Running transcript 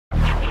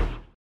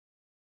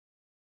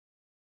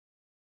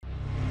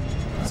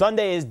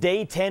Sunday is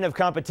day 10 of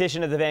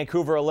competition at the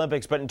Vancouver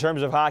Olympics, but in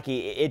terms of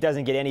hockey, it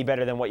doesn't get any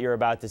better than what you're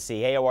about to see.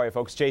 Hey, how are you,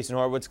 folks? Jason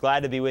Horowitz,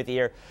 glad to be with you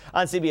here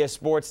on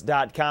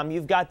CBSSports.com.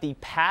 You've got the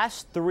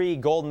past 3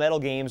 gold medal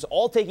games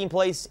all taking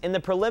place in the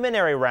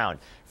preliminary round.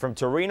 From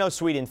Torino,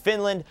 Sweden,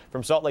 Finland,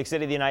 from Salt Lake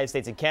City, the United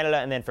States and Canada,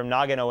 and then from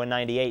Nagano in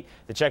 '98,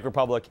 the Czech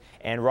Republic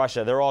and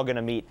Russia. They're all going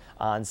to meet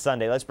on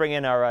Sunday. Let's bring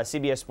in our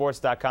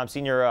CBSSports.com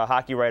senior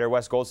hockey writer,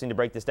 Wes Goldstein, to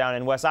break this down.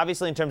 And Wes,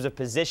 obviously in terms of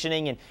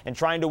positioning and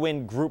trying to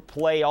win group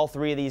play, all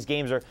 3 of these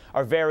games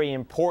are very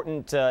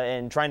important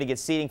in trying to get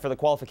seeding for the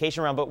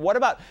qualification round. But what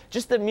about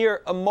just the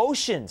mere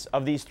emotions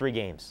of these 3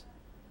 games?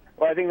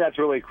 Well, I think that's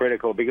really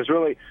critical because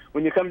really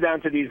when you come down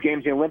to these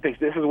games in the Olympics,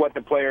 this is what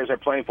the players are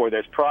playing for.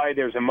 There's pride,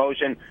 there's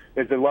emotion,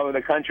 there's the love of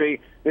the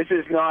country. This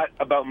is not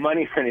about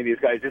money for any of these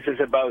guys. This is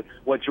about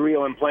what's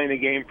real and playing the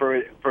game for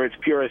its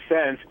purest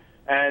sense.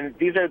 And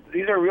these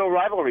are real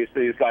rivalries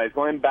to these guys.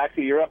 Going back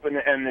to Europe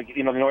and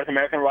the North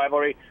American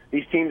rivalry,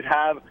 these teams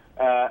have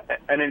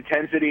an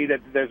intensity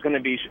that there's going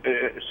to be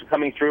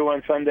coming through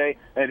on Sunday,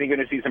 and I think you're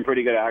going to see some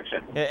pretty good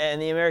action.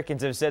 And the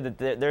Americans have said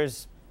that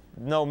there's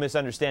no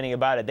misunderstanding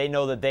about it. They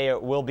know that they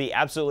will be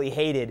absolutely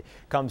hated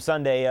come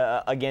Sunday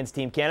against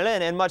Team Canada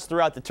and much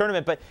throughout the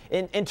tournament. But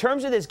in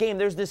terms of this game,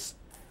 there's this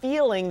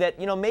feeling that,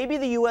 maybe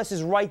the U.S.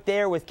 is right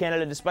there with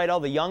Canada despite all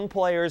the young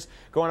players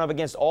going up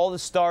against all the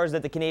stars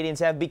that the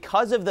Canadians have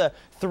because of the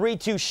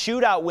 3-2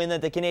 shootout win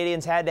that the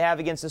Canadians had to have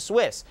against the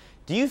Swiss.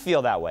 Do you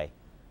feel that way?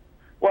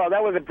 Well,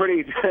 that was a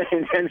pretty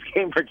intense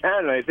game for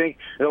Canada. I think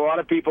there's a lot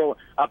of people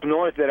up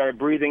north that are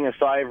breathing a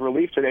sigh of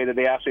relief today that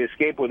they actually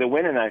escaped with a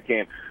win in that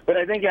game. But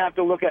I think you have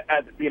to look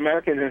at the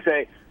Americans and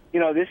say,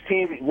 this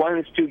team won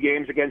its 2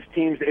 games against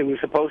teams it was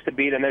supposed to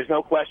beat, and there's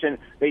no question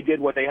they did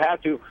what they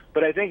had to.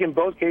 But I think in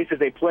both cases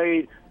they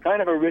played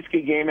kind of a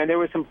risky game, and there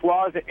were some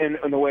flaws in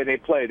the way they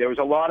played. There was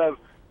a lot of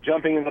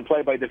jumping in the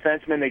play by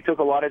defensemen. They took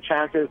a lot of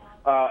chances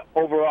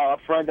overall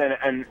up front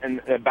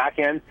and back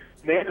end.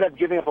 They ended up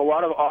giving up a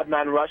lot of odd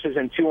man rushes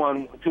and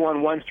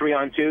 2-on-1s,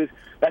 3-on-2s.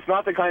 That's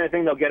not the kind of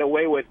thing they'll get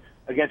away with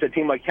against a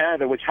team like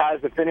Canada, which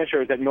has the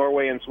finishers that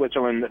Norway and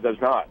Switzerland does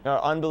not.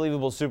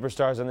 Unbelievable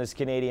superstars on this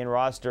Canadian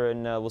roster,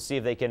 and we'll see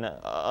if they can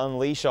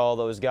unleash all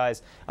those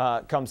guys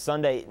come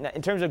Sunday.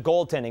 In terms of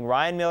goaltending,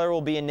 Ryan Miller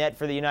will be in net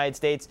for the United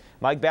States.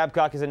 Mike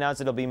Babcock has announced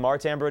it'll be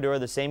Martin Brodeur,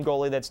 the same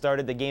goalie that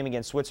started the game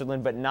against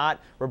Switzerland, but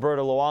not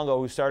Roberto Luongo,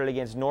 who started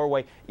against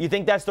Norway. You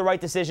think that's the right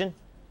decision?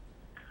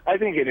 I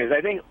think it is.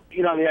 I think,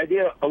 the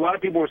idea, a lot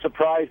of people were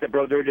surprised that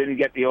Brodeur didn't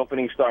get the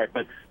opening start,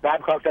 but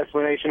Babcock's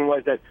explanation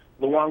was that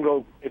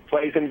Luongo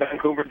plays in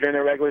Vancouver during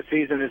the regular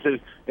season. This is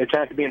a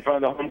chance to be in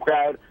front of the home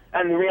crowd.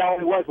 And the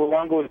reality was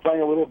Luongo was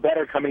playing a little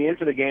better coming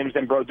into the games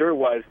than Brodeur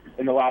was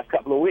in the last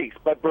couple of weeks.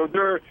 But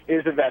Brodeur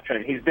is a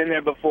veteran. He's been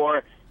there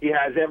before. He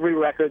has every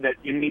record that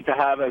you need to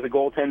have as a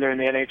goaltender in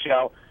the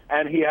NHL,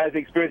 and he has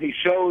experience. He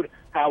showed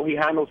how he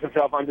handles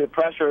himself under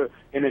pressure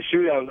in the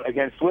shootout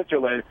against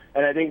Switzerland.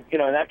 And I think, in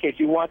that case,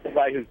 you want the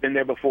guy who's been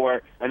there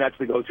before, and that's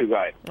the go-to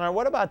guy. All right,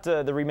 what about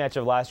the rematch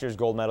of last year's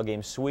gold medal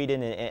game,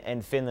 Sweden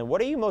and Finland?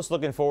 What are you most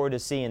looking forward to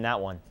seeing in that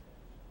one?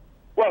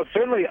 Well,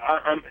 certainly,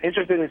 I'm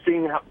interested in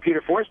seeing how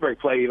Peter Forsberg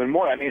play even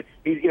more. I mean,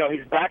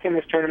 he's back in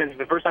this tournament. It's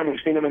the first time we've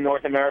seen him in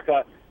North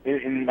America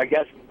in I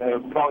guess,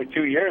 probably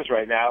 2 years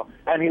right now.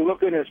 And he looked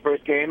good in his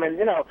first game. And,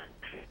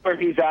 where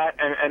he's at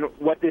and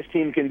what this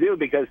team can do,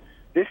 because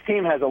this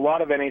team has a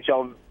lot of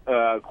NHL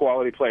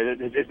quality players.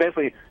 It's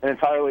basically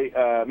entirely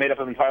made up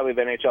of entirely of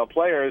NHL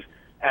players.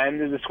 And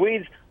the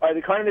Swedes are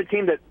the kind of the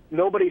team that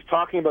nobody's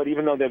talking about,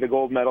 even though they're the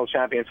gold medal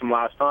champions from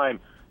last time.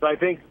 So I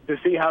think to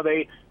see how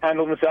they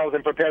handle themselves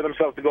and prepare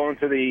themselves to go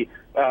into the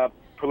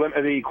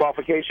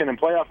qualification and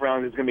playoff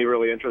round is going to be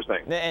really interesting.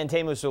 And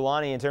Teemu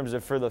Selanne, in terms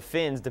of for the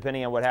Finns,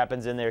 depending on what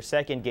happens in their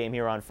second game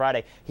here on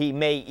Friday, he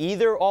may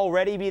either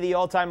already be the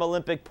all-time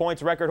Olympic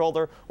points record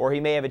holder, or he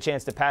may have a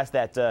chance to pass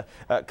that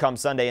come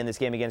Sunday in this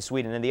game against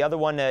Sweden. And the other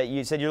one,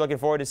 you said you're looking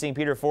forward to seeing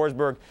Peter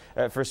Forsberg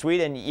for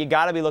Sweden. You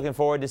got to be looking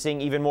forward to seeing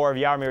even more of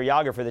Jaromir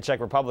Jagr for the Czech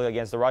Republic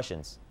against the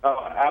Russians.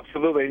 Oh,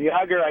 absolutely.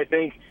 Jagr, I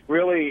think,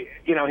 really,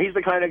 he's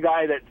the kind of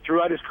guy that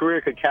throughout his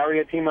career could carry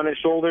a team on his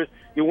shoulders.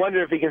 You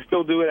wonder if he can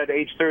still do it at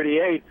age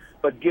 38,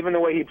 but given the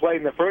way he played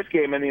in the first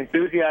game and the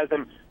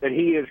enthusiasm that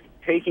he is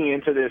taking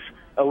into this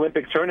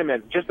Olympic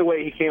tournament, just the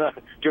way he came up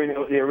during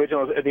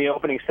the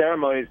opening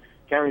ceremonies,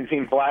 carrying the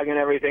team flag and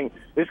everything,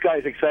 this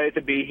guy's excited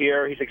to be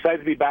here. He's excited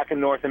to be back in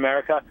North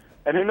America.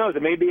 And who knows,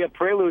 it may be a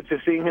prelude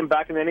to seeing him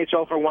back in the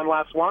NHL for one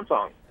last swan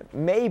song.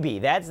 Maybe.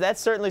 That's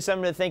certainly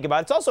something to think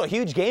about. It's also a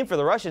huge game for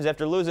the Russians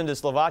after losing to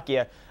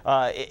Slovakia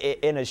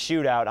in a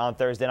shootout on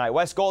Thursday night.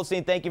 Wes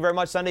Goldstein, thank you very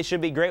much. Sunday should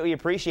be great. We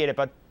appreciate it,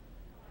 but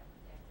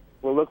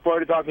we'll look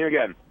forward to talking to you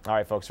again. All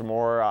right, folks, for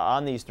more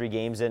on these 3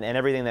 games and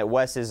everything that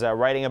Wes is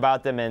writing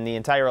about them and the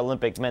entire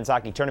Olympic men's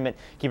hockey tournament,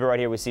 keep it right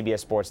here with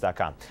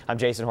CBSSports.com. I'm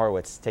Jason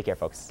Horowitz. Take care,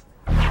 folks.